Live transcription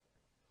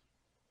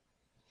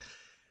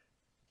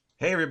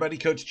Hey everybody,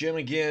 Coach Jim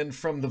again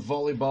from the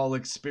Volleyball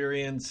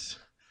Experience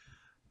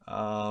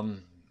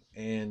um,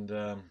 and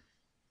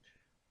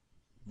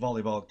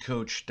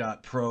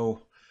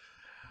volleyballcoach.pro.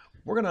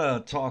 We're going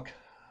to talk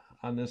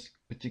on this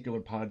particular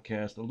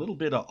podcast a little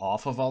bit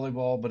off of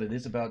volleyball, but it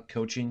is about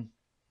coaching.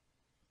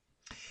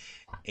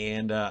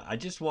 And I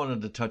just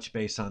wanted to touch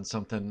base on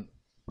something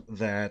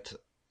that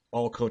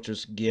all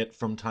coaches get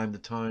from time to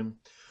time,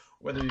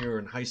 whether you're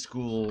in high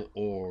school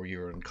or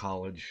you're in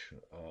college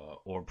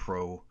or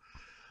pro.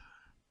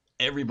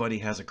 Everybody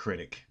has a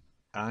critic.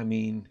 I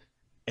mean,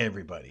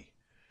 everybody.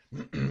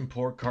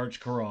 Poor Karch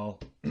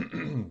Corral.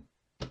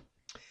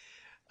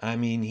 I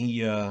mean,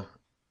 he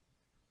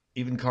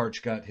even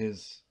Karch got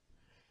his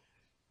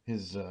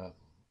uh,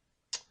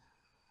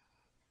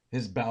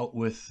 his bout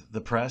with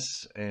the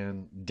press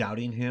and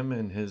doubting him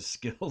and his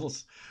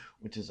skills,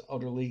 which is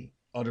utterly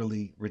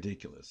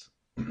ridiculous.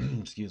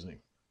 Excuse me.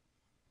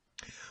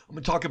 I'm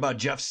going to talk about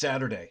Jeff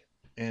Saturday.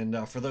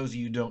 And for those of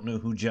you who don't know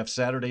who Jeff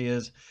Saturday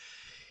is,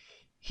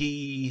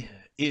 he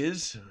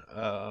is,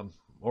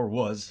 or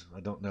was, I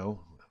don't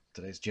know,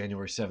 today's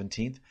January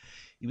 17th.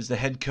 He was the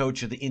head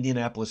coach of the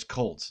Indianapolis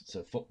Colts. It's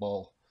a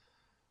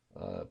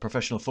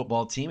professional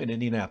football team in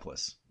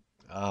Indianapolis.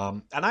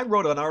 And I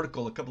wrote an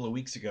article a couple of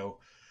weeks ago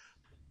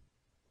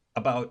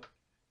about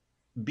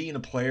being a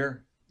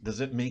player.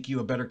 Does it make you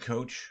a better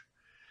coach?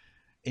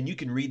 And you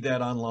can read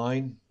that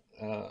online.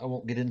 I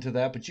won't get into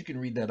that, but you can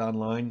read that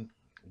online,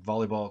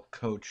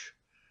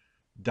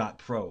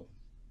 volleyballcoach.pro,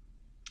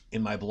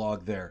 in my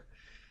blog there.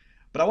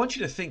 But I want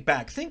you to think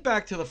back. Think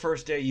back to the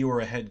first day you were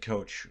a head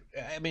coach.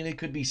 I mean, it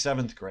could be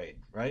seventh grade,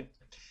 right?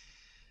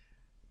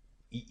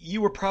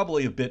 You were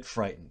probably a bit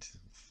frightened.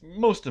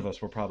 Most of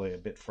us were probably a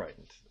bit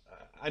frightened.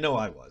 I know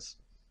I was.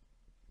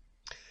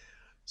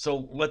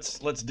 So let's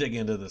dig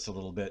into this a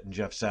little bit. And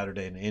Jeff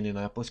Saturday and the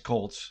Indianapolis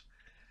Colts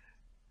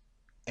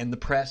and the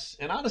press,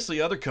 and honestly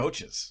other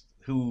coaches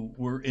who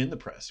were in the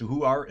press,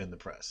 who are in the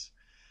press.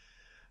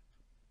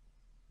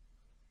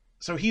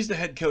 So he's the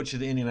head coach of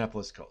the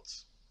Indianapolis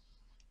Colts.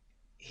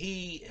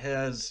 He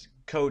has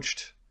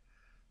coached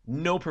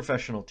no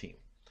professional team.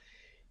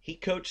 He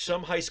coached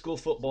some high school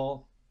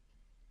football,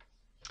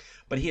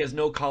 but he has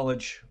no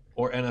college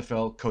or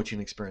NFL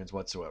coaching experience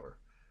whatsoever.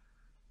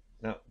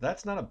 Now,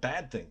 that's not a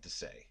bad thing to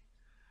say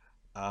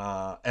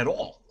at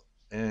all.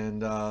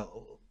 And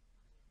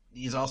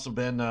he's also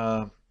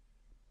been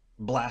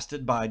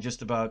blasted by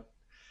just about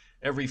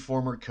every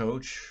former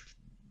coach,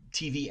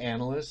 TV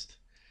analyst.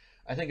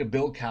 I think of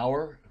Bill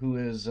Cowher, who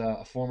is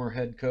a former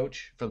head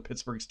coach for the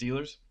Pittsburgh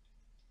Steelers.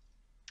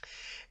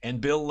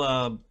 And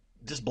Bill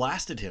just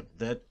blasted him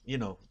that,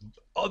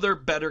 other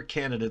better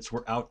candidates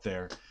were out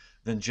there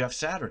than Jeff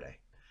Saturday.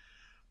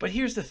 But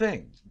here's the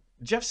thing.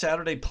 Jeff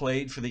Saturday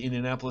played for the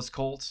Indianapolis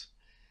Colts,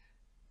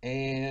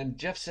 and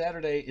Jeff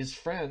Saturday is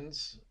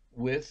friends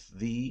with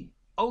the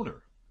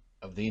owner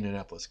of the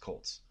Indianapolis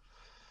Colts.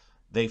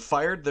 They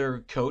fired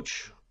their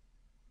coach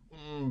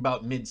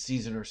about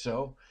mid-season or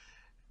so,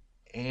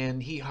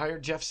 and he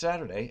hired Jeff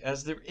Saturday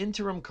as their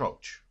interim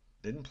coach.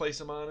 Didn't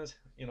place him on as,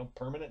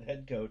 permanent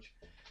head coach.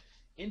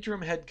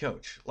 Interim head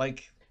coach.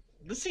 Like,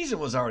 the season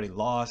was already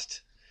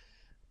lost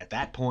at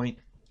that point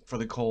for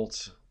the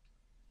Colts.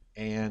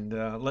 And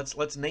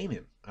let's name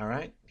him, all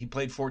right? He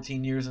played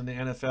 14 years in the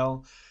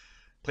NFL,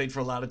 played for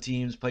a lot of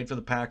teams, played for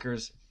the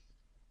Packers.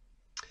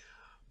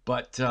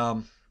 But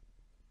and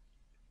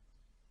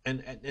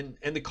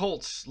the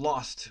Colts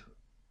lost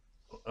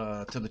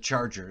to the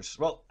Chargers.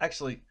 Well,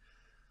 actually,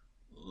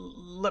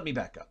 let me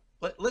back up.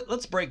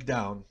 Let's break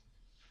down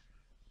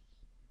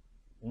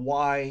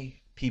why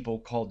people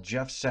called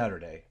Jeff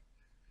Saturday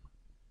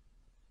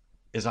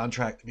is on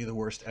track to be the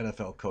worst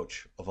NFL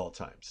coach of all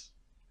times.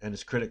 And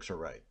his critics are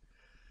right.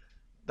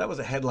 That was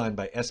a headline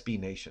by SB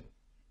Nation.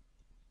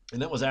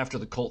 And that was after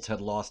the Colts had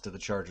lost to the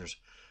Chargers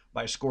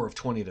by a score of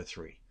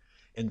 20-3.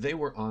 And they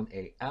were on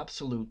a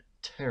absolute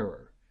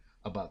terror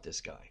about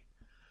this guy.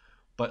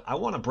 But I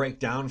want to break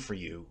down for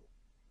you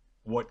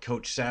what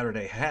Coach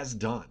Saturday has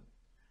done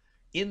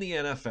in the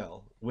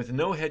NFL with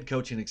no head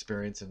coaching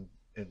experience in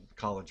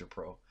college or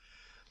pro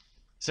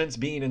since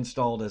being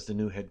installed as the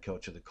new head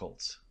coach of the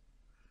Colts.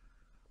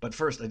 But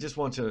first, I just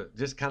want to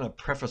kind of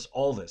preface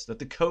all this, that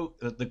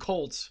the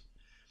Colts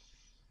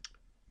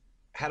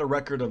had a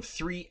record of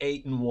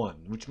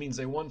 3-8-1, which means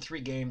they won 3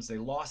 games, they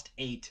lost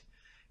 8,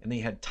 and they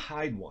had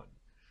tied 1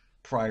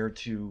 prior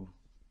to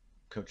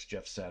Coach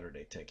Jeff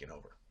Saturday taking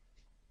over.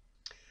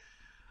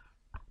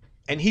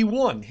 And he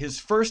won his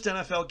first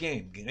NFL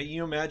game. Can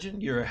you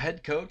imagine? You're a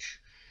head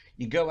coach.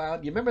 You go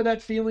out. You remember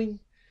that feeling?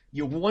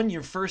 You won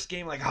your first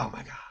game like, oh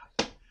my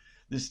God.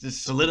 This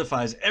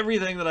solidifies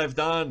everything that I've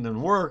done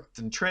and worked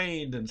and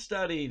trained and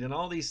studied and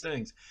all these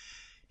things.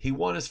 He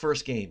won his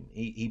first game.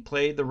 He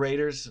played the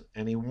Raiders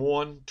and he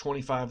won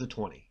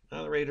 25-20.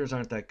 Now, the Raiders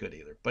aren't that good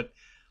either. But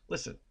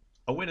listen,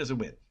 a win is a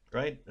win,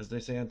 right? As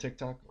they say on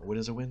TikTok, a win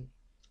is a win.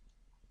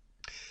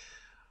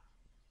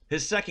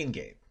 His second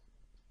game,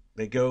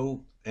 they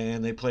go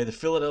and they play the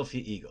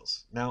Philadelphia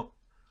Eagles. Now,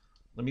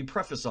 let me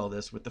preface all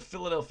this with the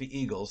Philadelphia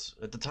Eagles.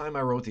 At the time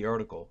I wrote the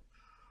article,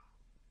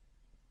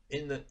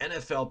 in the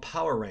NFL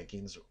power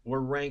rankings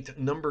were ranked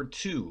number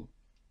 2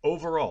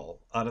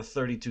 overall out of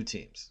 32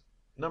 teams.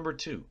 Number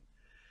 2.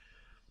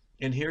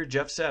 And here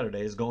Jeff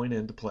Saturday is going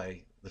in to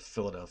play the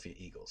Philadelphia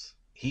Eagles.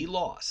 He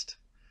lost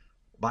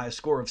by a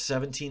score of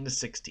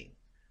 17-16.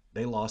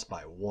 They lost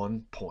by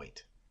 1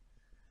 point.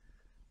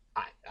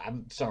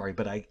 I'm sorry,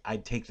 but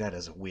I'd take that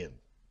as a win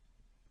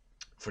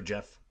for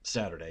Jeff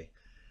Saturday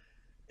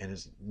and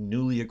his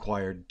newly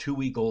acquired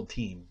 2-week-old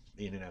team,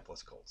 the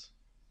Indianapolis Colts.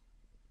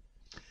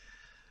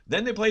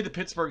 Then they played the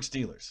Pittsburgh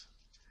Steelers.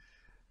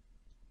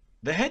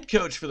 The head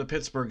coach for the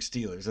Pittsburgh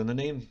Steelers, and the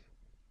name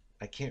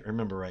I can't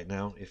remember right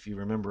now. If you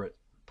remember it,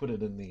 put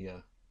it in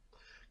the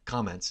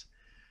comments.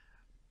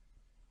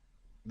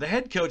 The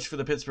head coach for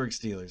the Pittsburgh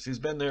Steelers, who's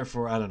been there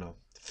for,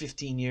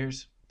 15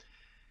 years,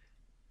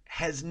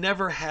 has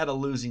never had a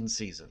losing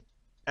season,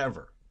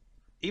 ever.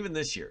 Even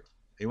this year,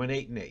 they went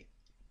 8-8.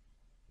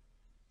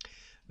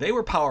 They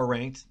were power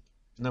ranked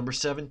number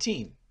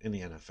 17 in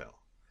the NFL.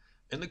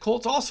 And the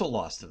Colts also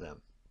lost to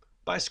them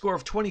by a score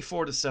of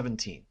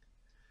 24-17.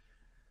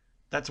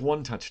 That's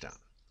 1 touchdown.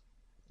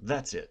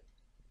 That's it.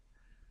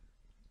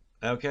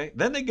 Okay,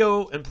 then they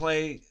go and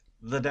play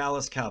the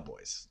Dallas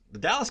Cowboys. The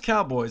Dallas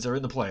Cowboys are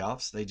in the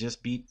playoffs. They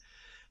just beat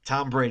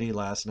Tom Brady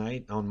last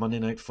night on Monday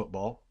Night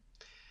Football.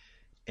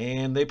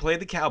 And they played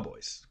the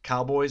Cowboys.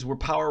 Cowboys were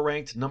power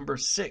ranked number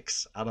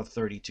 6 out of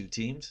 32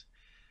 teams.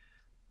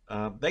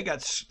 They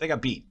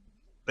got beat.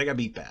 They got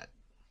beat bad.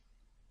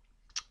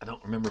 I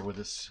don't remember where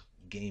this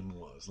game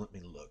was. Let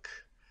me look.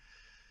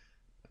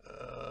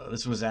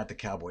 This was at the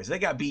Cowboys. They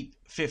got beat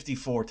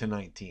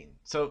 54-19.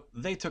 So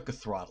they took a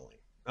throttling.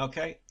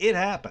 Okay? It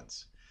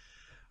happens.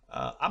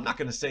 I'm not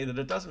going to say that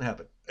it doesn't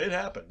happen. It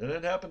happened. And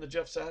it happened to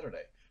Jeff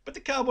Saturday. But the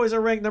Cowboys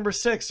are ranked number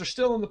 6. They're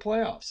still in the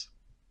playoffs.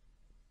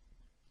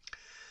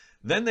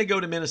 Then they go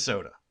to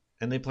Minnesota.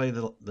 And they play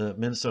the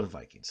Minnesota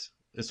Vikings.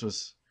 This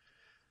was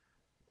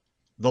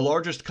the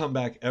largest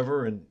comeback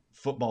ever in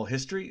football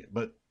history.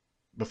 But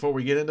before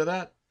we get into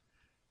that,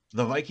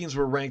 the Vikings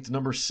were ranked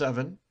number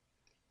 7.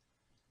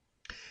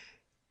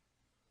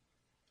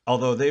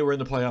 Although they were in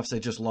the playoffs, they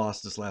just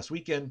lost this last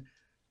weekend.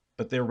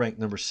 But they're ranked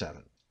number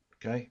 7,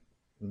 okay,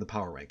 in the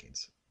power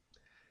rankings.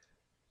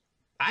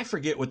 I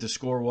forget what the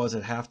score was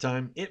at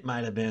halftime. It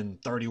might have been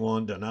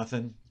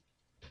 31-0.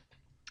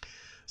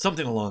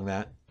 Something along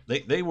that.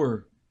 They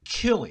were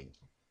killing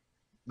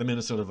the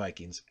Minnesota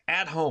Vikings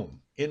at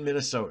home in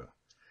Minnesota.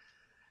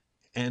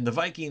 And the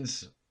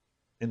Vikings,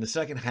 in the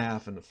second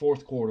half and the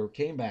fourth quarter,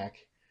 came back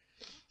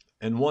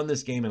and won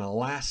this game in a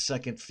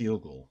last-second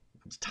field goal.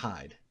 It was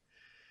tied.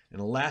 In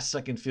a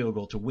last-second field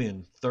goal to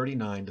win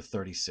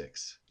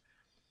 39-36.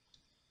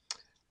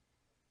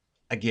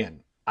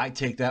 Again, I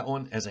take that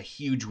one as a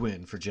huge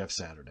win for Jeff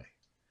Saturday.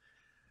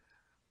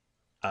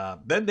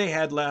 Then they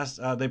had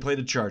they played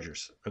the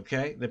Chargers,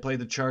 okay? They played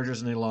the Chargers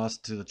and they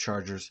lost to the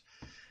Chargers.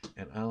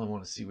 And I don't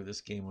want to see where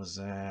this game was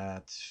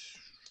at.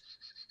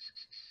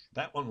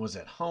 That one was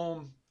at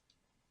home.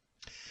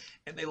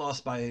 And they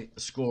lost by a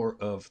score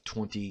of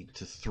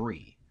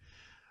 20-3.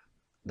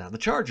 Now the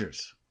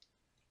Chargers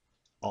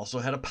also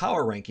had a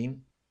power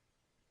ranking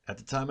at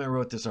the time I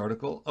wrote this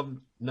article of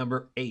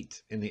number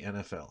 8 in the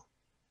NFL.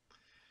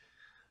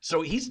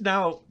 So he's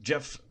now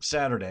Jeff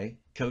Saturday,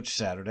 Coach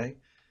Saturday.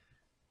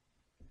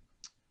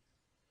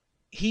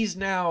 He's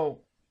now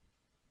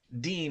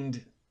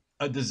deemed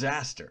a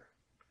disaster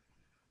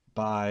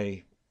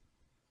by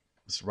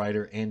this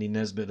writer Andy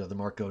Nesbitt of the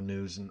Marco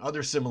News and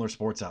other similar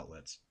sports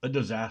outlets. A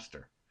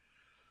disaster.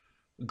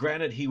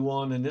 Granted, he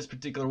won in this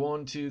particular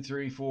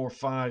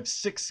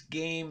 6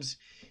 games.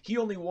 He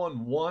only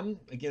won 1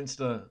 against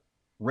a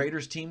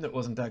Raiders team that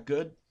wasn't that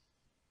good,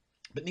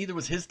 but neither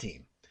was his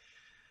team.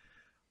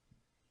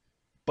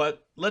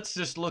 But let's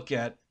just look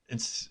at,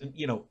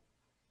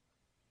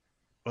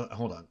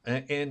 hold on.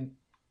 And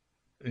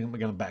we're going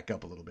to back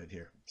up a little bit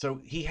here. So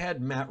he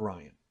had Matt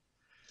Ryan.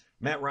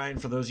 Matt Ryan,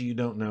 for those of you who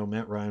don't know,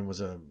 Matt Ryan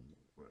was a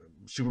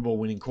Super Bowl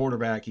winning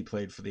quarterback. He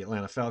played for the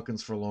Atlanta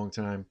Falcons for a long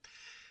time.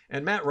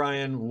 And Matt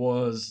Ryan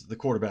was the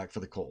quarterback for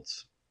the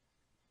Colts,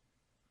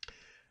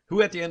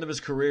 who at the end of his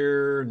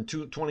career in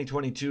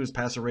 2022, his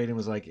passer rating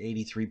was like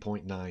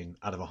 83.9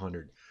 out of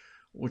 100,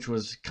 which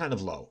was kind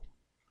of low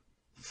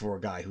for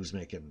a guy who's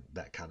making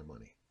that kind of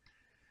money.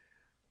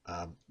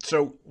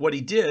 So what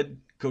he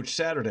did, Coach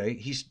Saturday,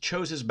 he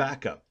chose his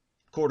backup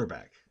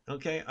quarterback.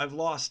 Okay, I've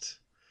lost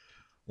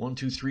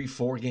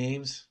 4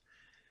 games,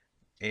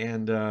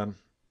 and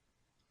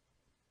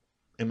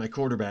my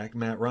quarterback,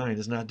 Matt Ryan,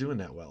 is not doing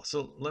that well.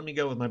 So let me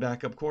go with my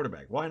backup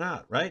quarterback. Why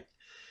not, right?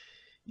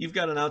 You've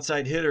got an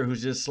outside hitter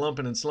who's just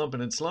slumping and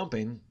slumping and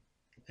slumping,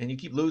 and you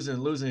keep losing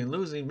and losing and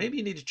losing. Maybe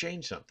you need to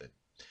change something.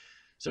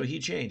 So he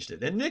changed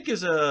it. And Nick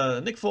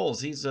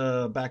Foles. He's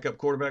a backup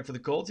quarterback for the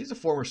Colts. He's a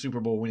former Super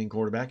Bowl winning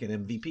quarterback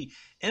and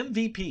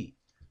MVP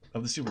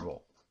of the Super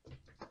Bowl.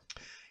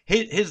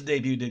 His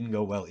debut didn't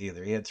go well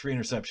either. He had 3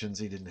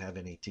 interceptions. He didn't have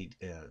any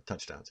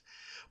touchdowns.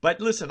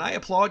 But listen, I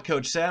applaud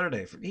Coach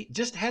Saturday. He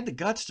just had the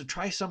guts to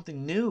try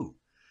something new.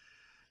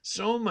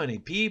 So many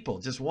people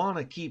just want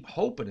to keep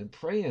hoping and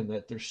praying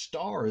that their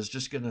star is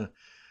just going to,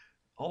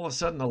 all of a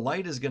sudden the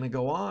light is going to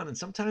go on. And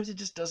sometimes it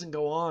just doesn't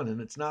go on.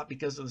 And it's not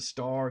because of the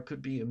star. It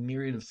could be a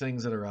myriad of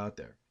things that are out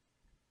there.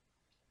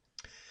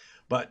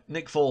 But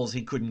Nick Foles,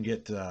 he couldn't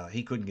get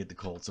the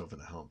Colts over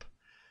the hump.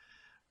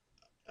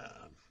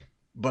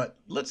 But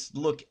let's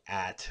look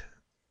at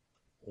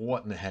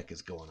what in the heck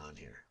is going on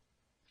here.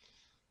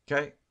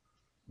 Okay?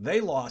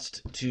 They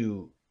lost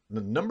to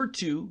the number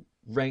 2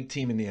 ranked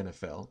team in the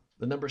NFL,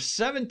 the number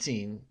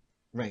 17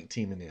 ranked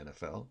team in the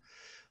NFL,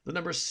 the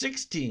number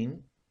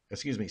 16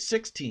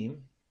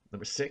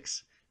 number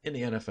 6 in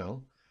the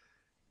NFL,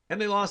 and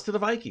they lost to the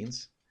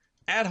Vikings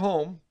at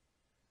home,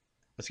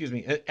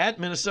 at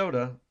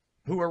Minnesota,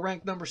 who are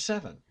ranked number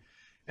 7.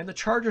 And the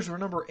Chargers were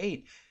number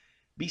 8.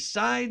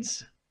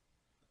 Besides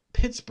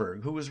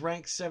Pittsburgh, who was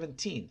ranked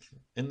 17th,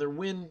 in their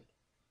win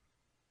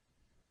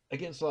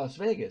against Las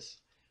Vegas,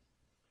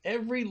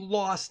 every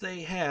loss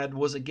they had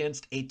was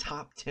against a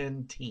top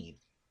 10 team.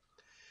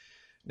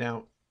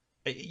 Now,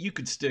 you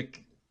could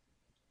stick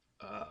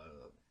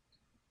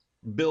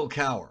Bill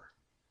Cowher,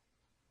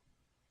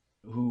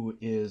 who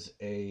is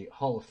a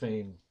Hall of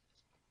Fame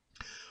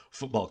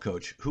football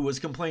coach, who was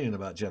complaining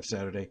about Jeff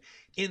Saturday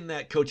in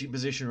that coaching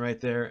position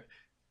right there.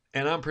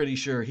 And I'm pretty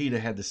sure he'd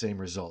have had the same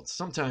results.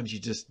 Sometimes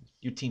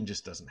your team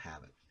just doesn't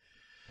have it.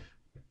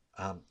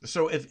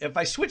 So if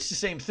I switch the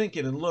same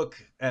thinking and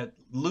look at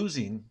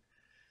losing,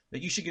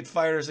 that you should get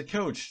fired as a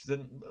coach,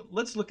 then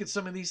let's look at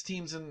some of these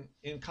teams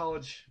in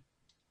college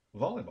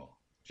volleyball,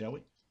 shall we?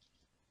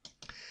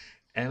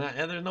 And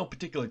there are no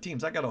particular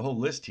teams. I got a whole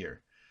list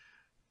here.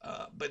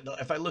 But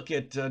if I look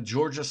at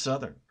Georgia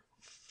Southern,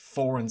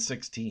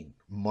 4-16,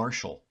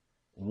 Marshall,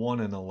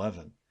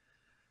 1-11.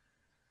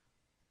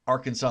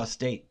 Arkansas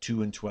State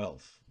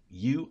 2-12.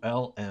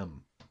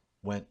 ULM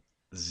went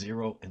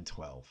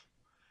 0-12.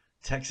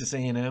 Texas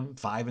A&M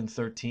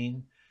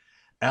 5-13.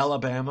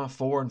 Alabama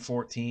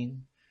 4-14.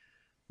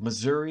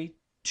 Missouri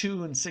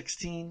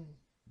 2-16.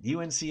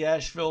 UNC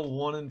Asheville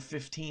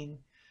 1-15.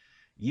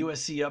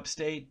 USC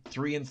Upstate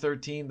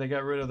 3-13. They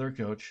got rid of their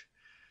coach.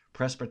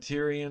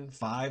 Presbyterian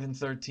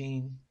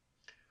 5-13.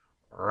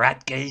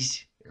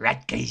 Rutgers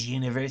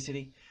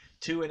University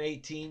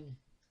 2-18.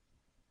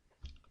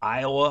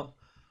 Iowa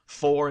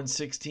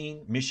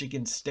 4-16.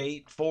 Michigan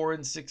State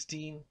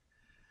 4-16.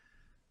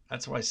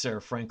 That's why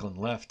Sarah Franklin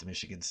left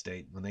Michigan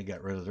State when they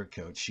got rid of their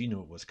coach. She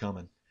knew it was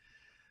coming.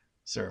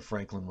 Sarah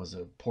Franklin was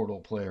a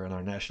portal player in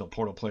our National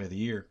Portal Player of the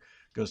Year.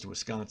 Goes to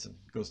Wisconsin,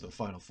 goes to the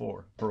Final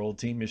Four. Her old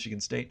team, Michigan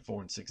State,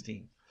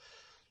 4-16.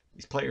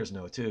 These players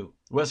know too.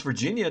 West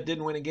Virginia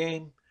didn't win a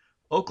game.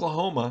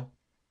 Oklahoma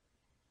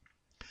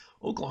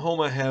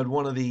had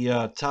one of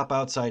the top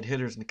outside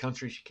hitters in the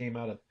country. She came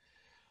out of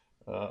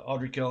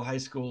Audrey Kell High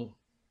School,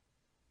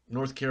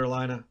 North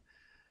Carolina,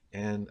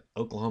 and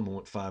Oklahoma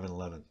went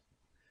 5-11.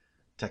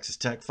 Texas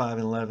Tech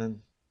 5-11.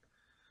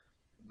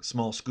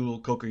 Small school,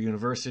 Coker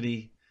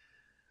University,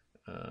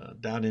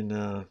 down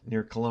in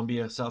near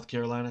Columbia, South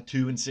Carolina,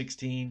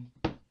 2-16.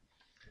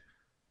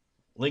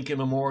 Lincoln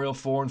Memorial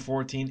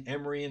 4-14.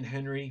 Emory and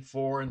Henry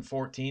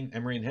 4-14.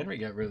 Emory and Henry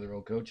got rid of their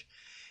old coach,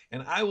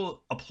 and I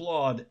will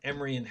applaud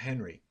Emory and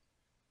Henry.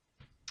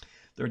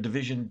 They're a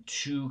Division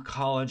II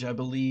college, I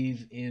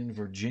believe, in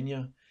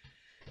Virginia.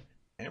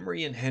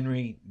 Emory and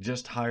Henry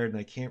just hired, and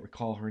I can't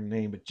recall her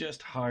name, but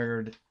just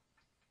hired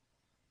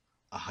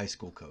a high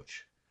school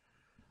coach.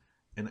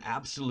 An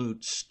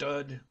absolute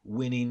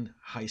stud-winning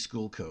high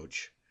school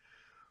coach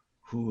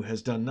who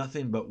has done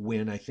nothing but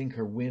win. I think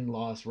her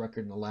win-loss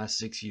record in the last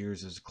 6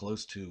 years is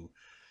close to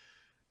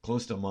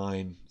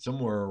mine,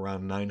 somewhere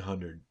around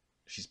 900.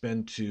 She's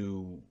been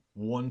to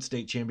one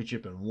state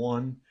championship and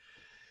won.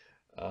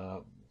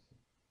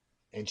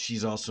 And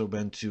she's also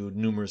been to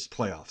numerous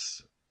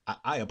playoffs.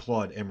 I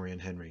applaud Emory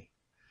and Henry.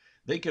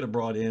 They could have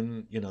brought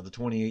in, the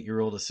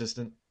 28-year-old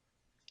assistant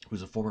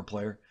who's a former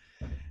player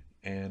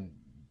and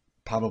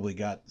probably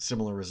got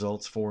similar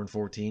results,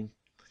 4-14.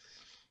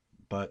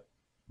 But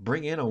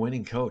bring in a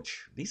winning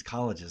coach. These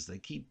colleges, they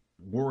keep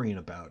worrying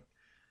about,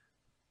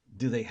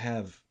 do they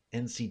have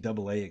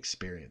NCAA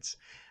experience?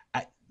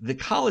 The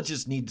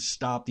colleges need to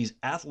stop. These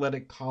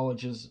athletic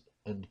colleges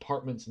and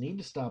departments need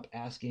to stop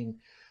asking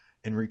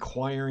and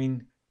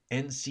requiring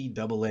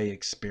NCAA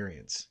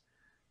experience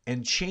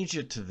and change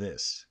it to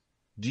this.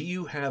 Do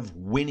you have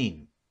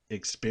winning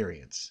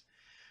experience?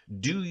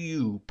 Do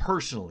you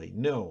personally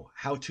know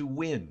how to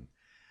win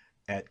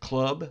at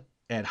club,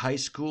 at high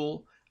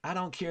school? I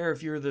don't care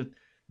if you're the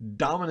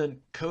dominant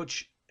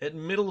coach at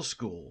middle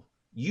school.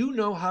 You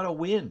know how to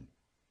win.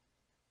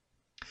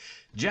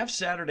 Jeff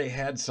Saturday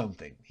had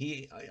something.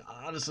 He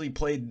honestly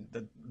played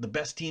the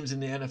best teams in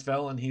the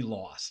NFL, and he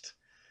lost.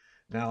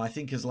 Now, I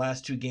think his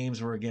last 2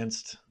 games were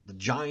against the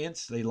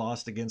Giants. They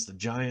lost against the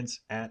Giants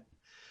at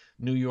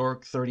New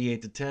York,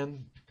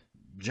 38-10.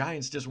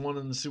 Giants just won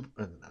in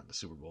not the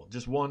Super Bowl,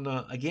 just won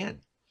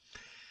again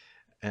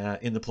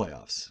in the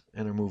playoffs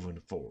and are moving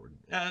forward.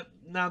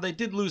 Now, they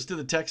did lose to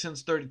the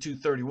Texans,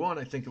 32-31.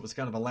 I think it was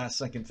kind of a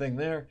last-second thing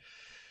there.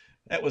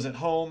 That was at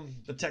home.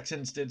 The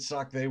Texans did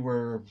suck. They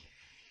were,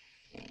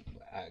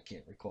 I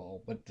can't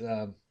recall, but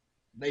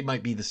they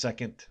might be the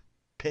second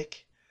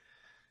pick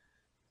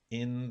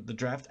in the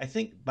draft. I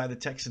think by the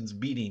Texans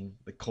beating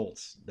the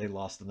Colts, they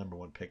lost the number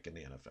one pick in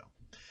the NFL.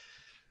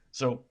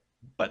 So,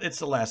 but it's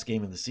the last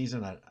game of the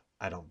season.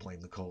 I don't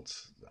blame the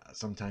Colts.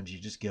 Sometimes you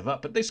just give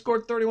up, but they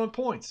scored 31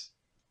 points.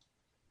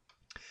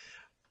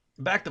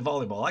 Back to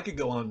volleyball. I could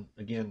go on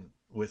again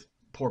with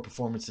poor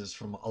performances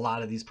from a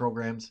lot of these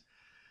programs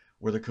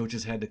where the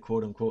coaches had to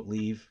quote unquote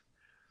leave.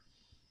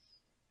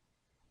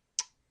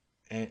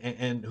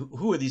 And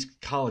who are these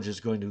colleges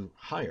going to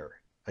hire?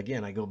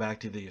 Again, I go back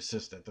to the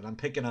assistant, and I'm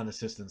picking on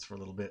assistants for a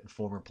little bit and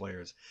former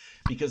players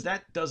because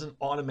that doesn't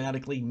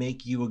automatically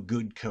make you a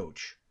good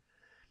coach.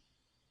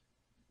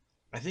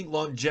 I think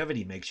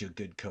longevity makes you a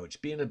good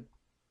coach. Being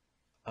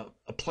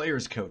a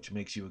player's coach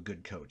makes you a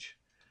good coach.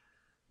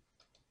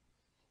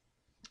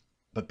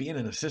 But being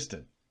an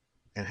assistant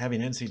and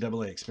having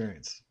NCAA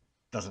experience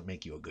doesn't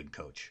make you a good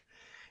coach.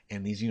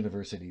 And these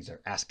universities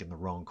are asking the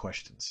wrong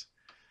questions.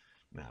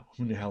 Now,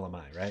 who the hell am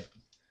I, right?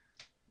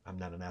 I'm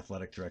not an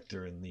athletic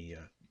director in the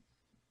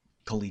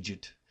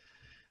collegiate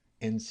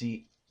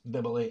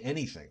NCAA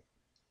anything.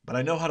 But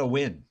I know how to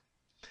win.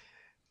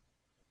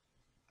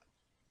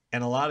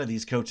 And a lot of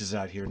these coaches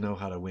out here know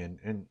how to win.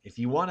 And if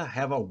you want to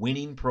have a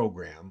winning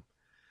program,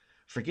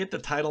 forget the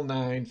Title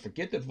IX,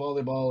 forget that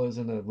volleyball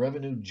isn't a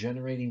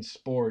revenue-generating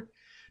sport.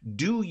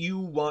 Do you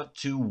want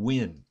to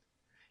win?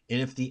 And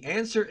if the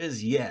answer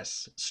is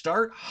yes,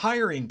 start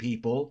hiring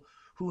people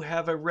who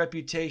have a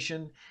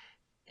reputation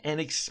and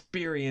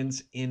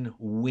experience in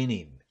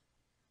winning.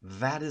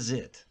 That is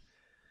it.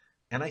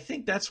 And I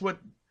think that's what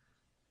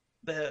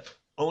the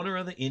owner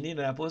of the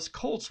Indianapolis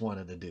Colts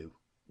wanted to do,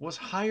 was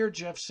hire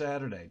Jeff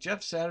Saturday.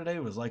 Jeff Saturday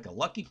was like a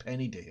lucky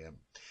penny to him.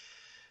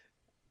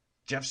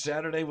 Jeff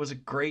Saturday was a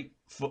great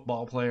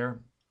football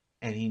player,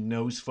 and he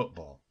knows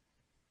football.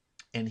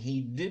 And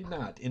he did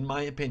not, in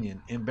my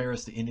opinion,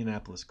 embarrass the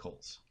Indianapolis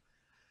Colts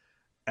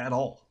at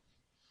all.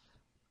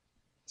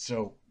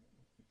 So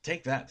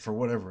take that for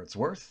whatever it's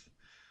worth.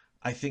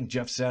 I think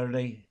Jeff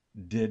Saturday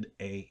did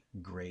a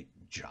great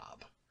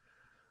job.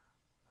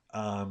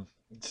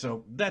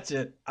 So that's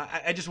it.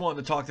 I just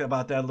wanted to talk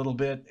about that a little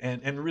bit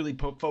and really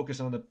focus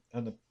on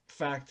the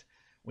fact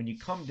when you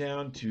come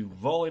down to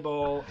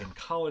volleyball and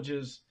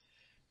colleges,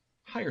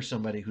 hire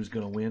somebody who's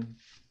going to win.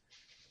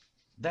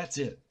 That's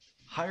it.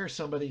 Hire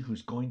somebody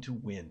who's going to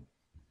win.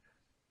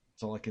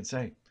 That's all I can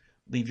say.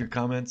 Leave your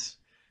comments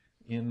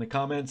in the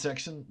comment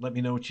section. Let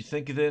me know what you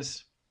think of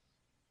this.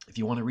 If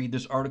you want to read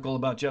this article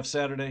about Jeff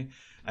Saturday,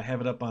 I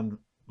have it up on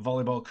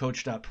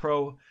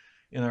volleyballcoach.pro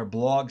in our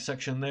blog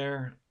section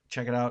there.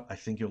 Check it out. I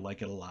think you'll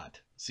like it a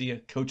lot. See ya.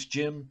 Coach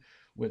Jim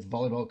with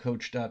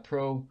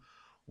volleyballcoach.pro.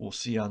 We'll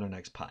see you on our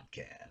next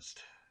podcast.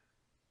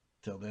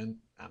 Till then,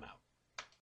 I'm out.